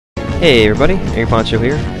Hey everybody, angryponcho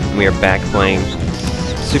here, and we are back playing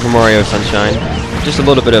Super Mario Sunshine. Just a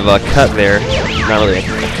little bit of a cut there, not really a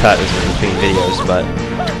cut, this is between videos, but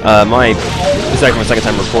this is actually my second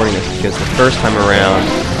time recording this because the first time around,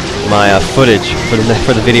 my footage for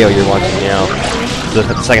the video you're watching now, the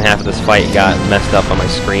second half of this fight got messed up on my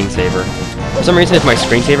screensaver. For some reason, if my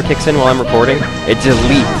screensaver kicks in while I'm recording, it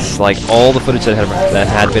deletes like all the footage that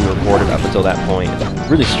had been recorded up until that point. It's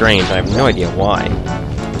really strange. I have no idea why.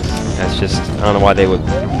 That's just, I don't know why the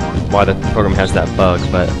program has that bug,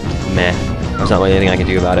 but meh. There's not really anything I can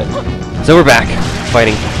do about it. So we're back,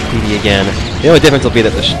 fighting PD again. The only difference will be that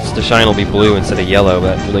the shine will be blue instead of yellow,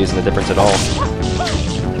 but that really isn't a difference at all.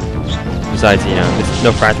 Besides, you know, it's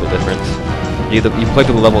no practical difference. You play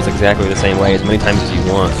through the levels exactly the same way as many times as you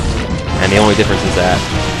want, and the only difference is that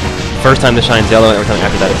first time the shine's yellow, and every time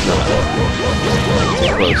after that it's not. Too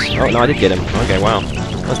close. Oh, no, I did get him. Okay, wow.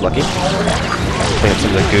 That's lucky. Clean up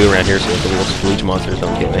some of the goo around here so the little splooge monsters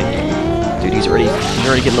don't get me. Dude, he's already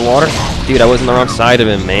getting in the water? Dude, I was on the wrong side of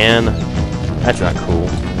him, man. That's not cool.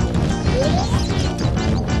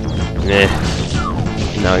 Meh.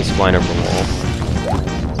 No, he's flying over the wall.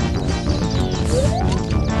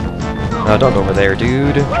 Oh, don't go over there,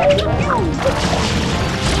 dude.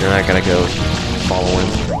 Then I gotta go follow him.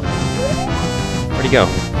 Where'd he go?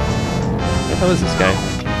 Where the hell is this guy?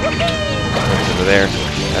 He's over there.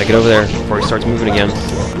 Gotta get over there before he starts moving again.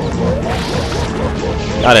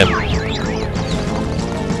 Got him.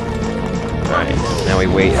 Alright, now we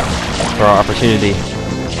wait for our opportunity.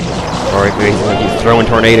 Or we keep throwing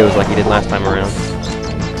tornadoes like he did last time around.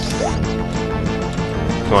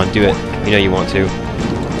 Come on, do it. You know you want to.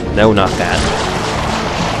 No, not that.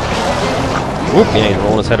 Whoop, yeah, he's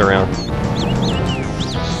rolling his head around.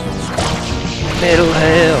 Middle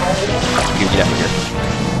hell. You get out of here.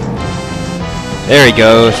 There he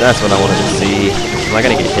goes. That's what I wanted to see. Am I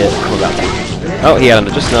gonna get hit? I'm about to. Oh, he had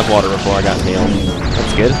just enough water before I got nailed.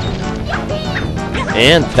 That's good.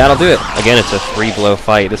 And that'll do it. Again, it's a 3-blow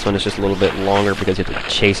fight. This one is just a little bit longer because you have to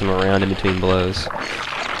chase him around in between blows.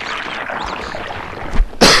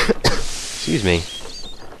 Excuse me.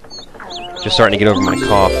 Just starting to get over my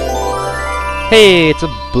cough. Hey, it's a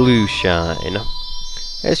blue shine.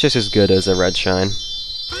 It's just as good as a red shine.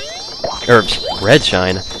 Or, red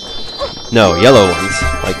shine? No, yellow ones.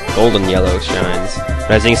 Like golden yellow shines.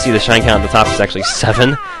 But as you can see, the shine count at the top is actually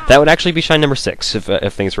 7. That would actually be shine number 6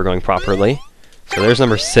 if things were going properly. So there's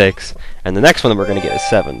number 6. And the next one that we're going to get is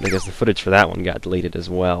 7, because the footage for that one got deleted as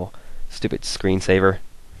well. Stupid screensaver.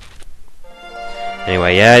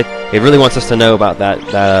 Anyway, yeah, it really wants us to know about that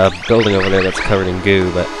building over there that's covered in goo,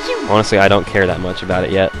 but honestly, I don't care that much about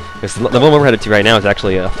it yet. Because the level we're headed to right now is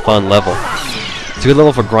actually a fun level. It's a good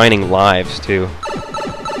level for grinding lives, too.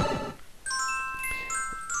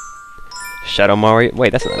 Shadow Mario.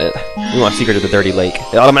 Wait, that's not it. We want Secret of the Dirty Lake.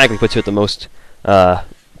 It automatically puts you at the most,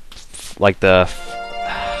 like the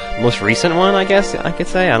most recent one, I guess I could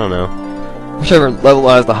say. I don't know. Whichever level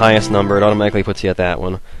has the highest number, it automatically puts you at that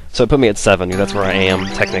one. So it put me at 7, because that's where I am,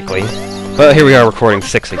 technically. But here we are recording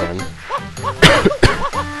 6 again.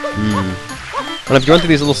 And if you run through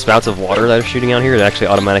these little spouts of water that are shooting out here, it actually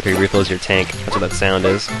automatically refills your tank. That's what that sound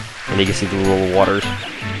is. And you can see the little water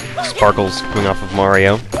sparkles coming off of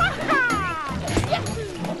Mario.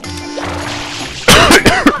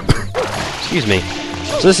 Excuse me.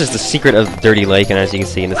 So this is the secret of the Dirty Lake, and as you can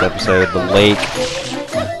see in this episode, the lake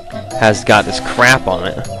has got this crap on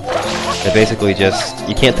it. It basically just,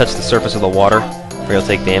 you can't touch the surface of the water, or you'll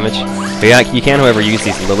take damage. But yeah, you can, however, use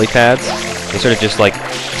these lily pads. They sort of just like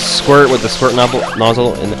squirt with the squirt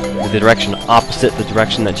nozzle in the direction opposite the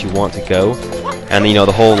direction that you want to go. And you know,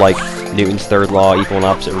 the whole like Newton's third law, equal and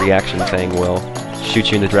opposite reaction thing will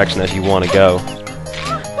shoot you in the direction that you want to go.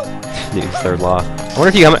 Newton's third law. I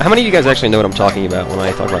wonder if how many of you guys actually know what I'm talking about when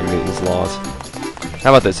I talk about Newton's laws?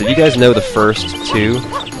 How about this? If you guys know the first 2,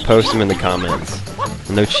 post them in the comments.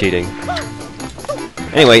 No cheating.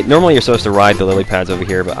 Anyway, normally you're supposed to ride the lily pads over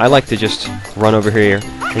here, but I like to just run over here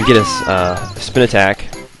and get a spin attack,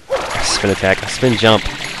 a spin jump,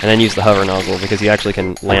 and then use the hover nozzle because you actually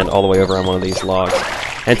can land all the way over on one of these logs.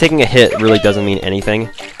 And taking a hit really doesn't mean anything,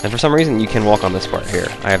 and for some reason you can walk on this part here.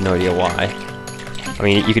 I have no idea why. I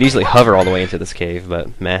mean, you could easily hover all the way into this cave, but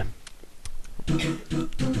meh. This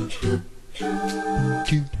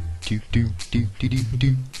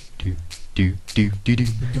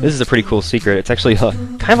is a pretty cool secret. It's actually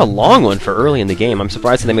kind of a long one for early in the game. I'm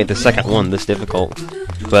surprised that they made the second one this difficult.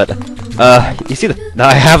 But, you see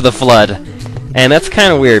I have the flood. And that's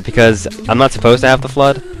kind of weird because I'm not supposed to have the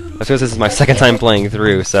flood. I suppose this is my second time playing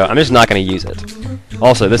through, so I'm just not going to use it.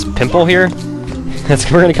 Also, this pimple here,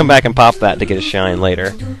 We're gonna come back and pop that to get a shine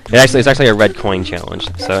later. It's actually a red coin challenge.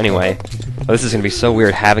 So anyway, this is gonna be so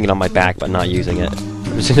weird having it on my back but not using it.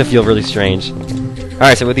 It's gonna feel really strange.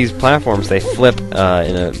 Alright, so with these platforms, they flip in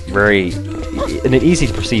an easy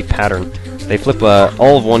to perceive pattern. They flip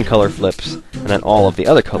all of one color flips, and then all of the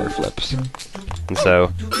other color flips. And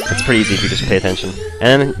so, it's pretty easy if you just pay attention.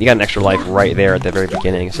 And you got an extra life right there at the very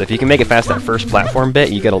beginning. So if you can make it past that first platform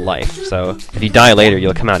bit, you get a life. So if you die later,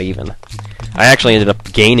 you'll come out even. I actually ended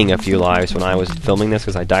up gaining a few lives when I was filming this,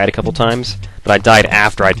 because I died a couple times. But I died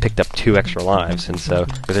after I'd picked up 2 extra lives, and so,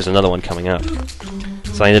 because there's another one coming up.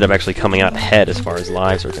 So I ended up actually coming out ahead as far as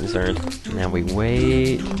lives are concerned. Now we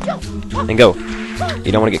wait, and go.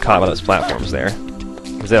 You don't want to get caught by those platforms there,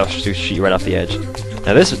 because they'll shoot you right off the edge.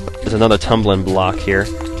 Now this is another tumbling block here.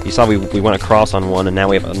 You saw we went across on one, and now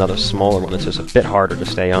we have another smaller one that's just a bit harder to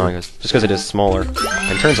stay on, just because it is smaller,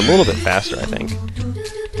 and turns a little bit faster, I think.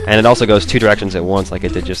 And it also goes 2 directions at once, like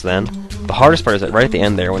it did just then. The hardest part is that right at the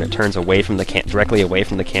end there, when it turns away from the directly away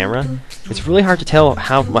from the camera, it's really hard to tell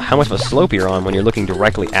how much of a slope you're on when you're looking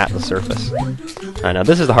directly at the surface. Alright, now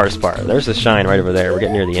this is the hardest part. There's the shine right over there. We're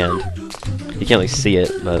getting near the end. You can't really see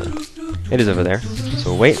it, but it is over there.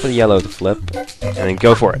 So wait for the yellow to flip, and then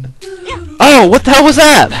go for it. Oh, what the hell was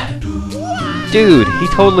that? Dude, he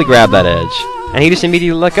totally grabbed that edge, and he just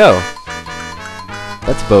immediately let go.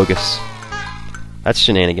 That's bogus. That's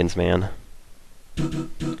shenanigans, man.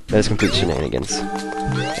 That is complete shenanigans.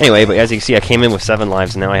 Anyway, but as you can see, I came in with 7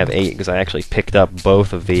 lives, and now I have 8, because I actually picked up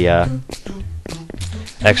both of the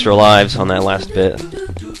extra lives on that last bit.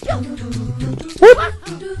 Whoop!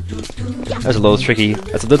 That was a little tricky.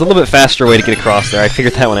 That's a little bit faster way to get across there. I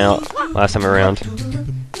figured that one out last time around.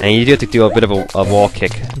 And you do have to do a bit of a wall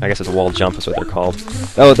kick. I guess it's a wall jump is what they're called.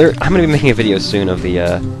 Oh, I'm going to be making a video soon of the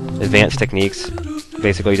advanced techniques.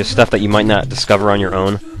 Basically, just stuff that you might not discover on your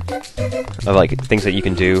own. Of like things that you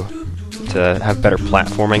can do to have better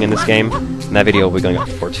platforming in this game. And that video will be going up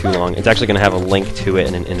before too long. It's actually going to have a link to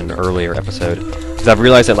it in an earlier episode. Because I've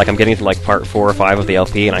realized that like I'm getting to like part 4 or 5 of the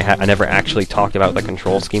LP, and I never actually talked about the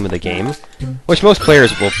control scheme of the game, which most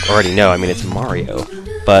players will already know. I mean, it's Mario,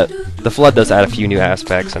 but the Flood does add a few new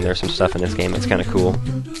aspects, and there's some stuff in this game that's kind of cool.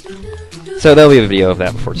 So there'll be a video of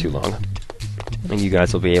that before too long, and you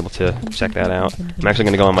guys will be able to check that out. I'm actually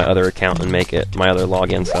going to go on my other account and make it my other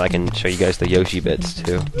login so I can show you guys the Yoshi bits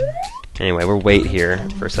too. Anyway, we'll wait here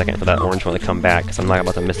for a second for that orange one to come back, because I'm not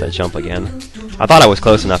about to miss that jump again. I thought I was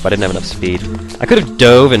close enough, but I didn't have enough speed. I could have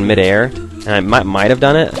dove in midair, and I might have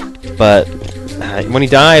done it, but when you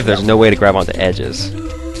dive, there's no way to grab onto edges.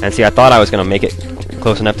 And see, I thought I was going to make it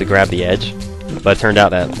close enough to grab the edge, but it turned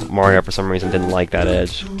out that Mario, for some reason, didn't like that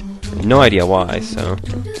edge. No idea why, so...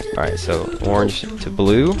 Alright, so orange to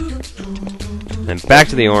blue, then back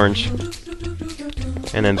to the orange,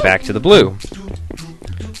 and then back to the blue.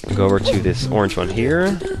 Go over to this orange one here,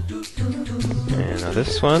 and now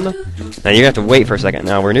this one. Now you have to wait for a second.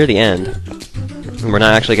 Now we're near the end, and we're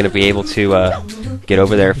not actually going to be able to get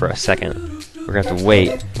over there for a second. We're going to have to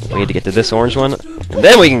wait. We need to get to this orange one, and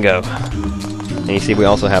then we can go. And you see we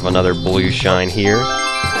also have another blue shine here,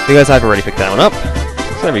 because I've already picked that one up.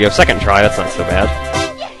 So there we go, second try, that's not so bad.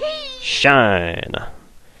 Shine!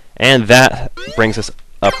 And that brings us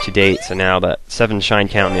up to date, so now that 7 shine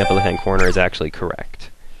count in the upper left-hand corner is actually correct.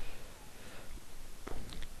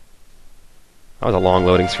 That was a long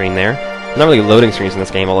loading screen there. There's not really loading screens in this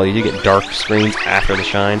game, although you do get dark screens after the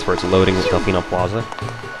shines where it's loading with Delfino Plaza.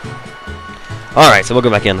 Alright, so we'll go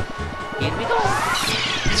back in.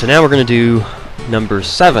 So now we're going to do number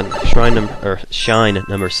 7. Shine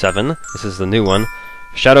number 7. This is the new one.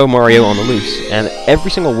 Shadow Mario on the Loose. And every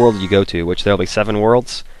single world you go to, which there'll be 7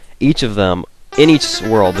 worlds, each of them, in each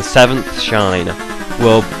world, the 7th shine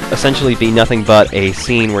will essentially be nothing but a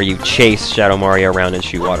scene where you chase Shadow Mario around and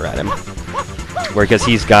shoot water at him. Because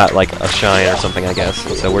he's got like a shine or something, I guess.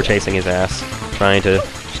 So we're chasing his ass, trying to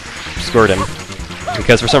squirt him.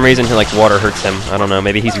 Because for some reason, like, water hurts him. I don't know,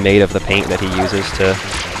 maybe he's made of the paint that he uses to...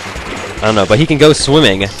 I don't know, but he can go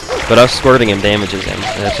swimming, but us squirting him damages him.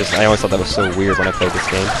 And it's just, I always thought that was so weird when I played this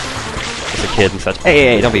game. As a kid and such.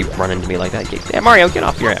 Hey, don't be running to me like that. Yeah, Mario, get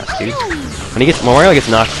off your ass, dude. When Mario gets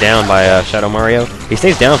knocked down by Shadow Mario, he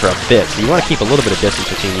stays down for a bit, so you want to keep a little bit of distance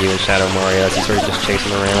between you and Shadow Mario as you sort of just chase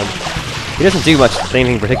him around. He doesn't do much,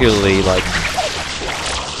 anything particularly, like,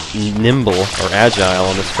 nimble or agile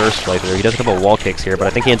on this first playthrough. He does a couple of wall kicks here, but I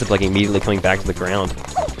think he ends up, like, immediately coming back to the ground.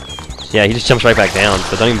 Yeah, he just jumps right back down,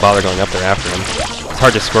 so don't even bother going up there after him. It's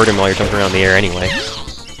hard to squirt him while you're jumping around the air anyway.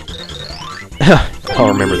 I'll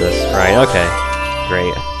remember this. Right, okay.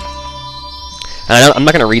 Great. And I'm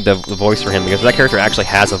not going to read the voice for him, because that character actually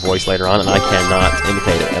has a voice later on, and I cannot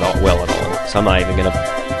imitate it at all, well at all. so I'm not even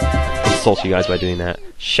gonna insult you guys by doing that.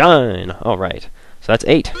 Shine! Alright, so that's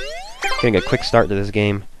 8. Getting a quick start to this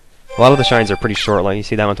game. A lot of the shines are pretty short, like you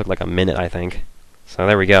see that one took like a minute, I think. So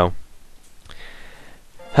there we go.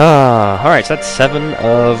 Alright, so that's 7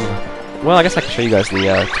 of... Well, I guess I can show you guys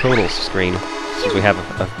the totals screen, since we have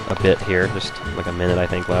a bit here, just like a minute I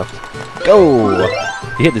think left. Go!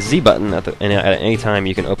 If you hit the Z button at any time,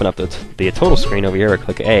 you can open up the total screen over here, or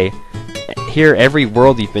click A. Here, every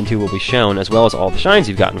world you've been to will be shown, as well as all the shines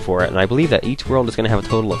you've gotten for it, and I believe that each world is going to have a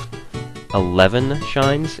total of 11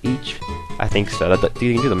 shines each. I think so.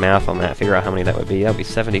 You can do the math on that, figure out how many that would be. That would be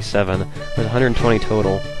 77. There's 120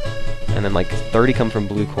 total. And then like 30 come from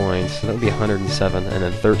blue coins, so that would be 107, and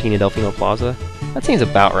then 13 in Delfino Plaza. That seems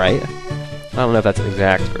about right. I don't know if that's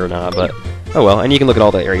exact or not, but oh well. And you can look at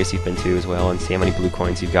all the areas you've been to as well and see how many blue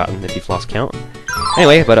coins you've gotten if you've lost count.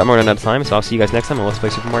 Anyway, but I'm running out of time, so I'll see you guys next time on Let's Play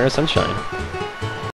Super Mario Sunshine.